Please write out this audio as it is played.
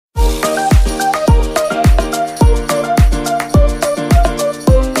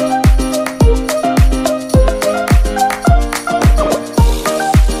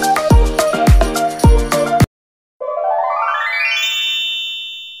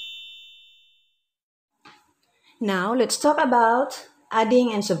Now, let's talk about adding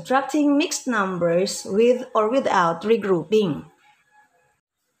and subtracting mixed numbers with or without regrouping.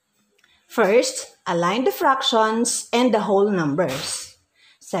 First, align the fractions and the whole numbers.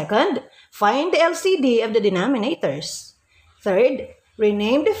 Second, find the LCD of the denominators. Third,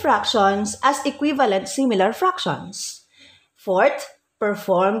 rename the fractions as equivalent similar fractions. Fourth,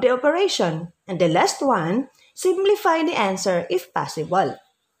 perform the operation. And the last one, simplify the answer if possible.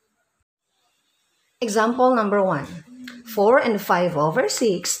 Example number 1. 4 and 5 over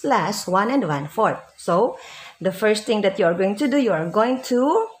 6 plus 1 and 1/4. So, the first thing that you're going to do, you are going to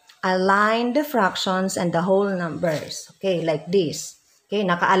align the fractions and the whole numbers. Okay, like this. Okay,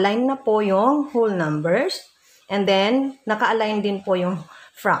 naka-align na po yung whole numbers. And then, naka-align din po yung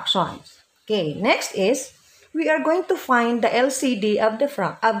fractions. Okay, next is, we are going to find the LCD of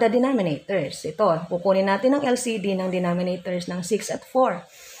the denominators. Ito, kukunin natin ang LCD ng denominators ng 6 at 4.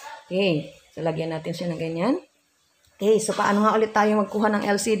 Okay, so lagyan natin siya ng ganyan. Okay, so paano nga ulit tayo magkuha ng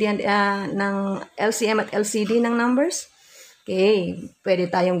LCD and ng LCM at LCD ng numbers? Okay,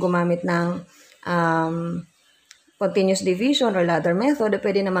 pwede tayong gumamit ng continuous division or ladder method, o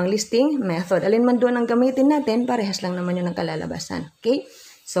pwede namang listing method. Alin man doon ang gamitin natin, parehas lang naman yun ang kalalabasan. Okay,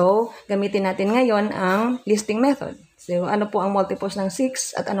 so gamitin natin ngayon ang listing method. So ano po ang multiples ng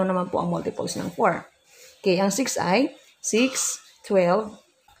 6 at ano naman po ang multiples ng 4? Okay, ang 6 ay 6, 12,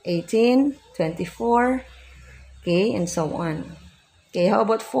 18, 24, okay, and so on. Okay, how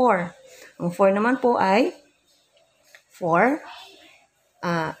about 4? Ang 4 naman po ay 4,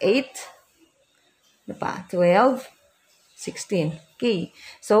 8, 12, 16. Okay,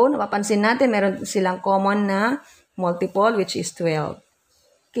 so napapansin natin meron silang common na multiple which is 12.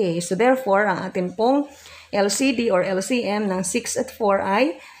 Okay, so therefore, ang atin pong LCD or LCM ng 6 at 4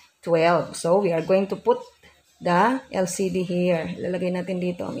 ay 12. So we are going to put the LCD here. Lalagay natin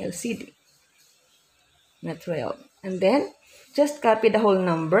dito ang LCD na 12. And then, just copy the whole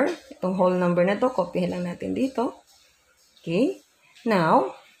number. Itong whole number na to, copyhin lang natin dito. Okay.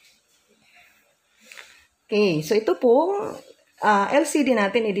 Now, okay. So, ito pong LCD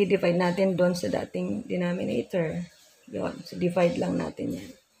natin, i-divide natin doon sa dating denominator. Yun. So, divide lang natin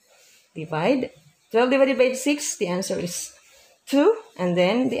yan. Divide. 12 divided by 6, the answer is 2. And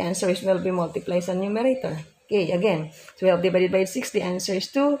then, the answer is will be multiplied sa numerator. Okay, again, 12 divided by 6, the answer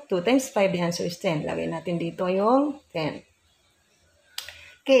is 2. 2 times 5, the answer is 10. Lagay natin dito yung 10.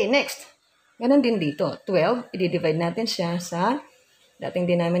 Okay, next. Ganon din dito. 12, i-divide natin siya sa dating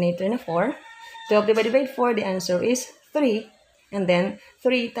denominator na 4. 12 divided by 4, the answer is 3. And then,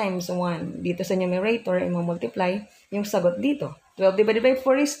 3 times 1. Dito sa numerator, i-multiply yung sagot dito. 12 divided by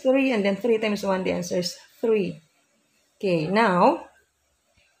 4 is 3. And then, 3 times 1, the answer is 3. Okay, now,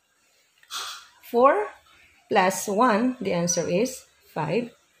 4 plus 1, the answer is 5.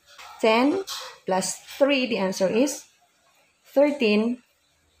 10 plus 3, the answer is 13.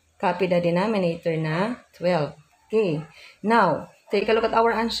 Copy the denominator na 12. Okay. Now, take a look at our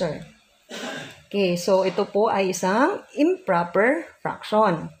answer. Okay, so ito po ay isang improper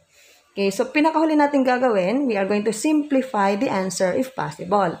fraction. Okay, so pinakahuli natin gagawin, we are going to simplify the answer if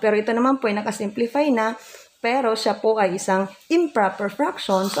possible. Pero ito naman po ay nakasimplify na, pero siya po ay isang improper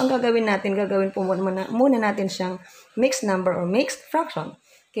fraction. So, ang gagawin po muna natin siyang mixed number or mixed fraction.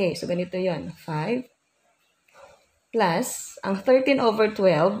 Okay, so ganito yon 5 plus, ang 13 over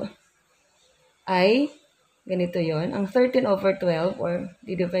 12 ay, ganito yon ang 13 over 12, or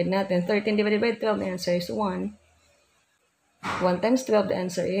divide natin, 13 divided by 12, the answer is 1. 1 times 12, the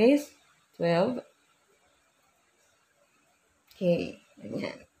answer is 12. Okay,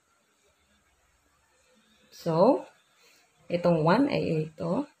 ganyan. So, itong 1 ay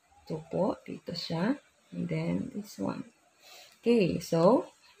ito. 2 po, dito siya. And then, this 1. Okay,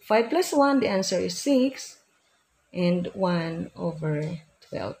 so, 5 plus 1, the answer is 6. And 1 over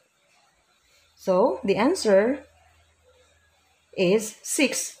 12. So, the answer is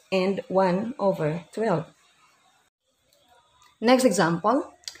 6 and 1 over 12. Next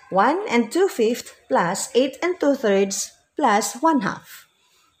example, 1 and 2/5 plus 8 and 2/3 plus 1/2.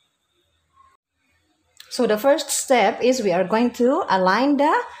 So, the first step is we are going to align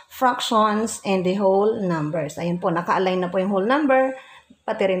the fractions and the whole numbers. Ayun po, naka-align na po yung whole number,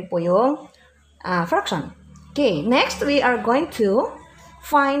 pati rin po yung fraction. Okay, next we are going to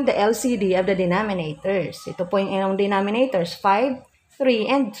find the LCD of the denominators. Ito po yung inyong denominators, 5, 3,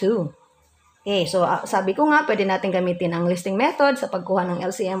 and 2. Okay, so sabi ko nga, pwede natin gamitin ang listing method sa pagkuha ng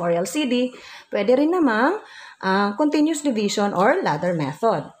LCM or LCD. Pwede rin namang continuous division or ladder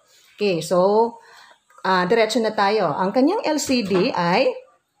method. Okay, so diretso na tayo. Ang kanyang LCD ay,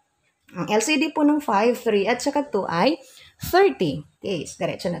 ang LCD po ng 5, 3, at saka 2 ay 30. Okay, so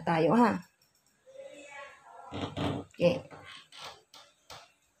diretso na tayo ha. Okay.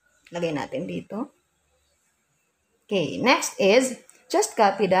 Lagay natin dito. Okay, next is, just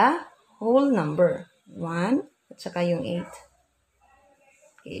copy the whole number. 1, at saka yung 8.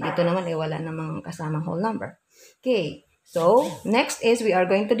 Okay, dito naman ay wala namang kasamang whole number. Okay, so, next is, we are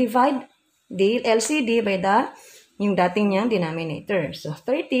going to divide the LCD by yung dating niyang denominator. So,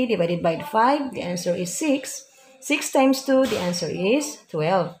 30 divided by 5, the answer is 6. 6 times 2, the answer is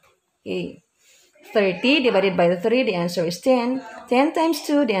 12. Okay. 30 divided by 3, the answer is 10. 10 times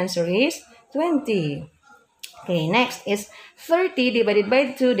 2, the answer is 20. Okay, next is 30 divided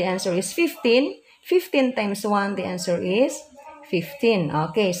by 2, the answer is 15. 15 times 1, the answer is 15.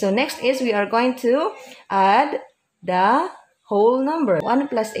 Okay, so next is we are going to add the whole number. 1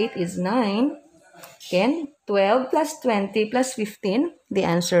 plus 8 is 9. Again, 12 plus 20 plus 15, the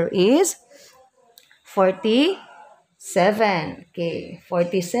answer is 47. Okay,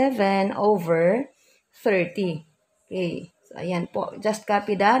 47 over 30. Okay, so ayan po. Just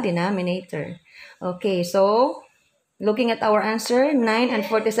copy the denominator. Okay, so looking at our answer, 9 and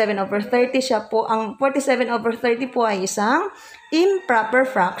 47 over 30 siya po. Ang 47 over 30 po ay isang improper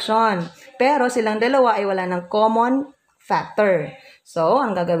fraction. Pero silang dalawa ay wala ng common factor. So,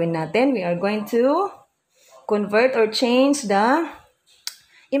 ang gagawin natin, we are going to convert or change the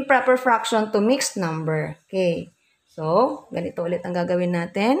improper fraction to mixed number. Okay. So, ganito ulit ang gagawin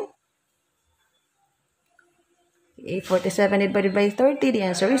natin. Okay, 47 divided by 30, the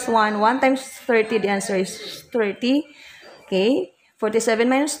answer is 1. 1 times 30, the answer is 30. Okay. 47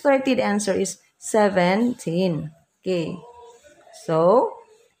 minus 30, the answer is 17. Okay. So,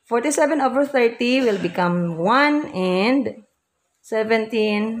 47 over 30 will become 1 and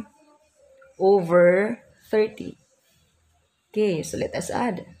 17 over 30. Okay, so let us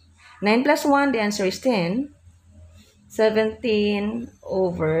add. 9 plus 1, the answer is 10. 17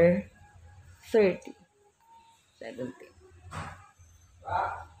 over 30. 17.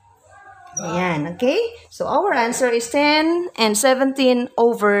 Ayan, okay? So, our answer is 10 and 17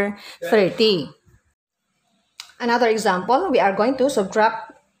 over 30. Another example, we are going to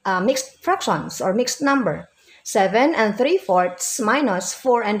subtract mixed fractions or mixed number. 7 and 3/4 minus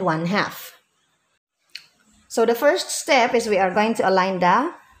 4 and 1/2. So, the first step is we are going to align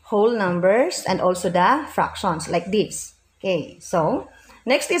the whole numbers and also the fractions like this. Okay, so,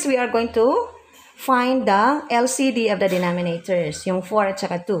 next is we are going to find the LCD of the denominators, yung 4 at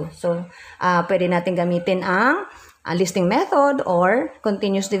saka 2. So, pwede natin gamitin ang listing method or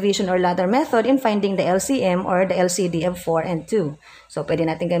continuous division or ladder method in finding the LCM or the LCD of 4 and 2. So, pwede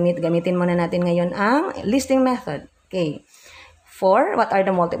natin gamitin muna natin ngayon ang listing method. Okay, 4, what are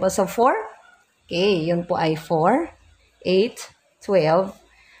the multiples of 4? Okay, yun po ay 4, 8, 12,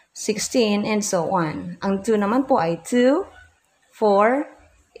 16, and so on. Ang 2 naman po ay 2, 4,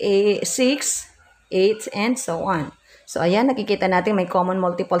 6, 8, and so on. So, ayan, nakikita natin may common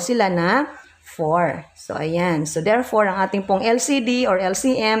multiple sila na 4. So, ayan. So, therefore, ang ating pong LCD or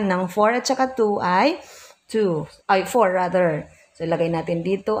LCM ng 4 at saka 2 ay 4 rather. So, ilagay natin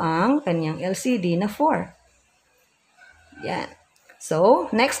dito ang kanyang LCD na 4. Yan. So,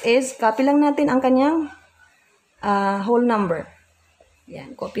 next is, copy lang natin ang kanyang whole number.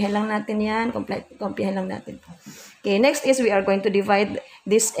 Yan, copyhan lang natin yan. Copyhan lang natin. Okay, next is we are going to divide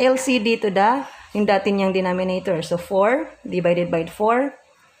this LCD to yung dati niyang denominator. So, 4 divided by 4.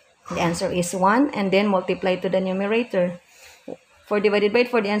 The answer is 1. And then, multiply to the numerator. 4 divided by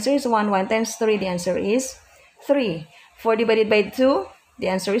 4, the answer is 1. 1 times 3, the answer is 3. 4 divided by 2, the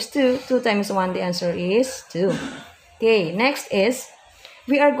answer is 2. 2 times 1, the answer is 2. Okay, next is,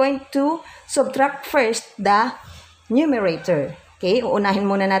 we are going to subtract first the numerator. Okay, uunahin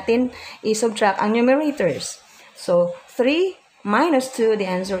muna natin i-subtract ang numerators. So, 3 minus 2, the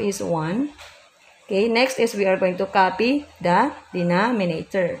answer is 1. Okay, next is we are going to copy the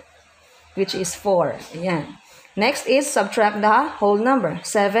denominator, which is 4. Ayan. Next is subtract the whole number.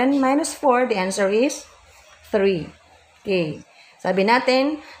 7 minus 4, the answer is 3. Okay, sabi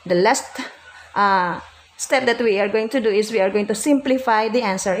natin, the last step that we are going to do is we are going to simplify the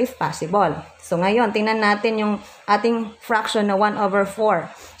answer if possible. So, ngayon, tingnan natin yung ating fraction na 1 over 4.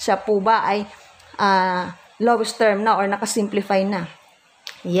 Siya po ba ay lowest term na or nakasimplify na?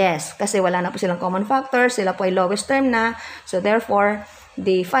 Yes, kasi wala na po silang common factor. Sila po ay lowest term na. So, therefore,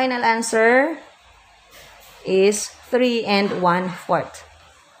 the final answer is 3 and 1/4.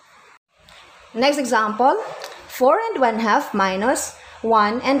 Next example, 4 and 1/2 minus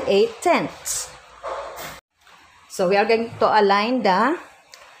 1 and 8/10. So, we are going to align the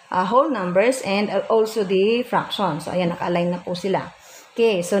whole numbers and also the fractions. So, ayan, naka-align na po sila.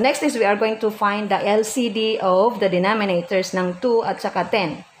 Okay, so next is we are going to find the LCD of the denominators ng 2 at saka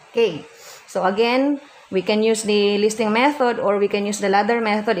 10. Okay, so again, We can use the listing method or we can use the ladder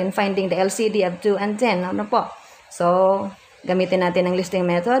method in finding the LCD of 2 and 10. Ano po? So, gamitin natin ang listing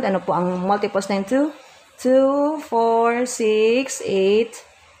method. Ano po ang multiples ng 2? 2, 4, 6, 8,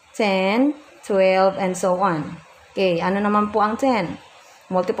 10, 12, and so on. Okay, ano naman po ang 10?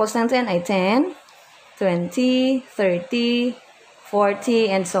 Multiples ng 10 ay 10, 20, 30,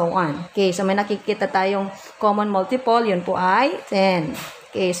 40, and so on. Okay, so may nakikita tayong common multiple, yun po ay 10.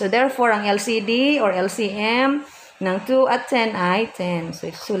 Okay, so therefore, ang LCD or LCM ng 2 at 10 ay 10. So,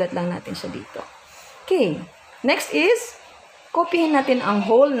 isulat lang natin siya dito. Okay, next is, kopyahin natin ang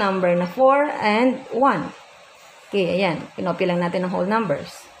whole number na 4 and 1. Okay, ayan, kinopy lang natin ang whole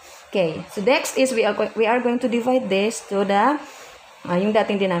numbers. Okay, so next is, we are going to divide this to the, yung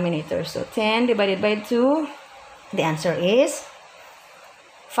dating denominator. So, 10 divided by 2, the answer is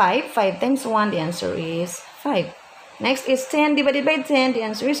 5. 5 times 1, the answer is 5. Next is 10 divided by 10, the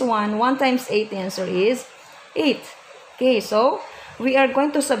answer is 1. 1 times 8, the answer is 8. Okay, so we are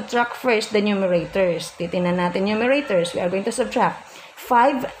going to subtract first the numerators. Titingnan natin numerators. We are going to subtract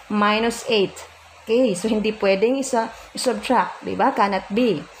 5 minus 8. Okay, so hindi pwedeng subtract, diba? Cannot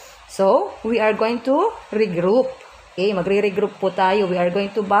be. So, we are going to regroup. Okay, magre-regroup po tayo. We are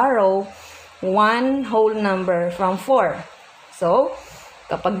going to borrow one whole number from 4. So,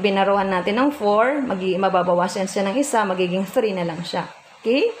 kapag binaruhan natin ng 4, mababawasan siya ng isa, magiging 3 na lang siya.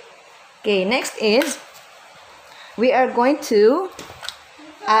 Okay? Okay, next is, we are going to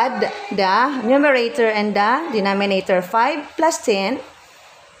add the numerator and the denominator. 5 plus 10,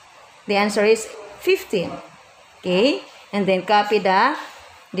 the answer is 15. Okay? And then copy the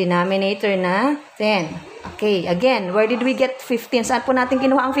denominator na 10. Okay, again, where did we get 15? Saan po natin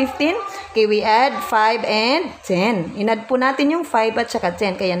kinuha ang 15? Okay, we add 5 and 10. Inad po natin yung 5 at saka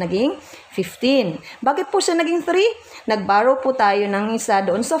 10, kaya naging 15. Bakit po siya naging 3? Nag-borrow po tayo ng isa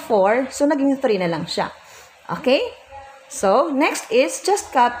doon sa 4, so naging 3 na lang siya. Okay? So, next is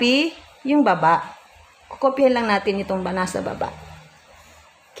just copy yung baba. Kukopyahin lang natin itong nasa baba.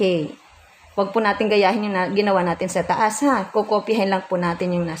 Okay. Huwag po natin gayahin yung ginawa natin sa taas, ha? Kukopyahin lang po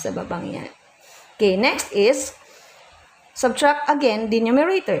natin yung nasa babang yan. Okay, next is, subtract again the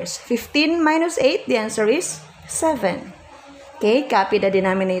numerators. 15 minus 8, the answer is 7. Okay, copy the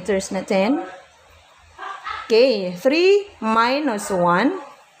denominators na 10. Okay, 3 minus 1,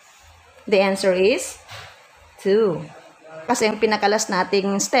 the answer is 2. Kasi yung pinakalas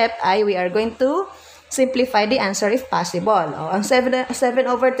nating step ay we are going to simplify the answer if possible. O, ang 7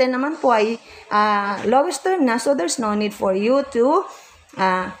 over 10 naman po ay lowest term na, so there's no need for you to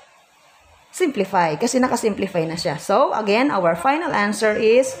simplify kasi nakasimplify na siya. So, again, our final answer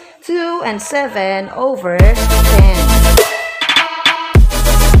is 2 and 7 over 10.